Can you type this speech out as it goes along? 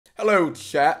Hello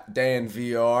chat,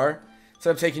 DanVR. So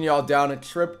I'm taking y'all down a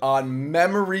trip on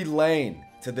memory lane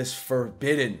to this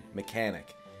forbidden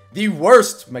mechanic. The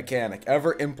worst mechanic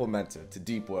ever implemented to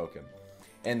Deepwoken.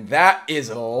 And that is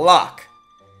luck.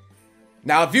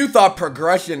 Now if you thought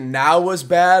progression now was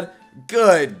bad,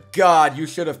 good God, you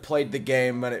should have played the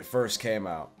game when it first came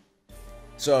out.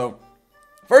 So,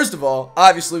 first of all,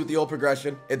 obviously with the old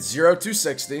progression, it's 0 to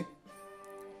 60.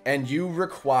 And you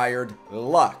required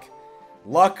luck.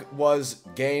 Luck was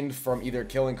gained from either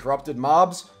killing corrupted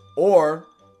mobs or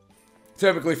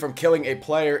typically from killing a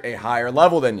player a higher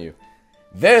level than you.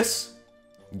 This,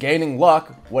 gaining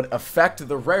luck, would affect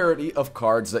the rarity of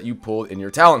cards that you pulled in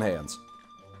your talent hands.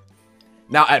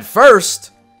 Now, at first,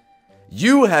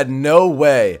 you had no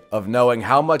way of knowing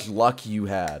how much luck you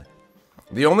had.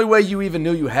 The only way you even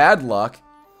knew you had luck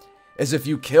is if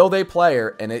you killed a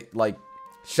player and it,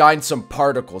 shined some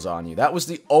particles on you. That was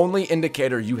the only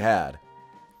indicator you had.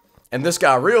 And this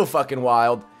got real fucking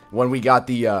wild when we got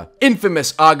the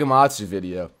infamous Agamatsu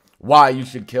video, why you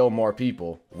should kill more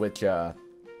people, which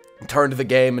turned the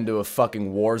game into a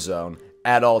fucking war zone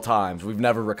at all times. We've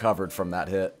never recovered from that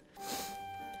hit.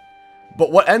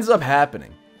 But what ends up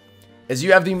happening is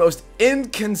you have the most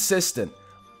inconsistent,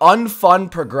 unfun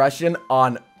progression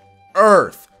on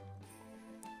Earth.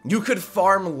 You could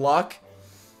farm luck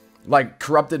like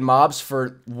corrupted mobs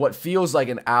for what feels like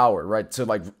an hour, right?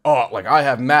 To I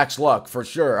have max luck for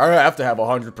sure. I have to have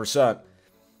 100%.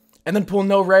 And then pull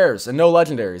no rares and no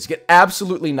legendaries. Get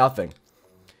absolutely nothing.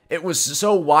 It was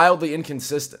so wildly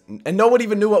inconsistent. And no one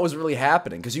even knew what was really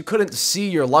happening because you couldn't see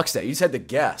your luck stat. You just had to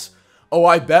guess. Oh,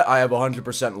 I bet I have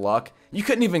 100% luck. You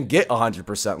couldn't even get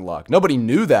 100% luck. Nobody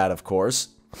knew that, of course.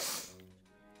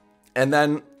 And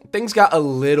then things got a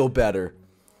little better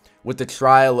with the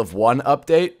Trial of One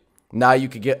update. Now you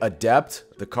could get Adept,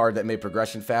 the card that made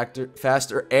progression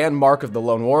faster, and Mark of the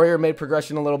Lone Warrior made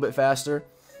progression a little bit faster.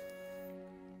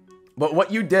 But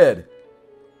what you did,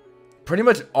 pretty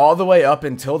much all the way up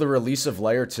until the release of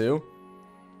Layer 2,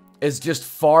 is just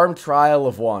farm Trial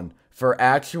of One for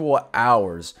actual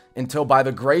hours until, by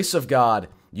the grace of God,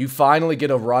 you finally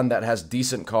get a run that has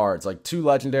decent cards, like 2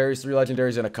 legendaries, 3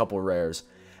 legendaries, and a couple rares.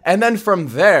 And then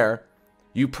from there,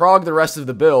 you prog the rest of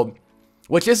the build,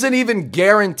 which isn't even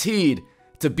guaranteed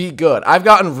to be good. I've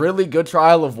gotten really good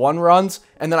Trial of One runs,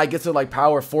 and then I get to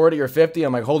power 40 or 50,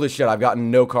 I'm like, holy shit, I've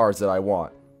gotten no cards that I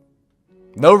want.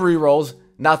 No rerolls,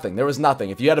 nothing. There was nothing.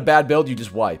 If you had a bad build, you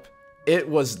just wipe. It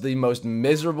was the most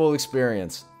miserable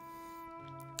experience.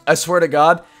 I swear to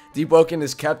God, Deepwoken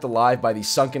is kept alive by the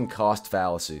sunken cost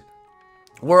fallacy.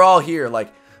 We're all here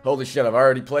like, holy shit, I've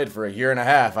already played for a year and a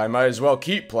half. I might as well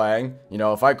keep playing. You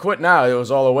know, if I quit now, it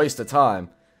was all a waste of time.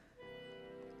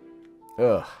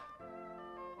 Ugh.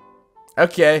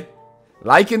 Okay.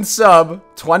 Like and sub.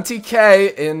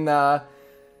 20K in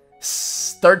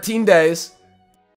 13 days.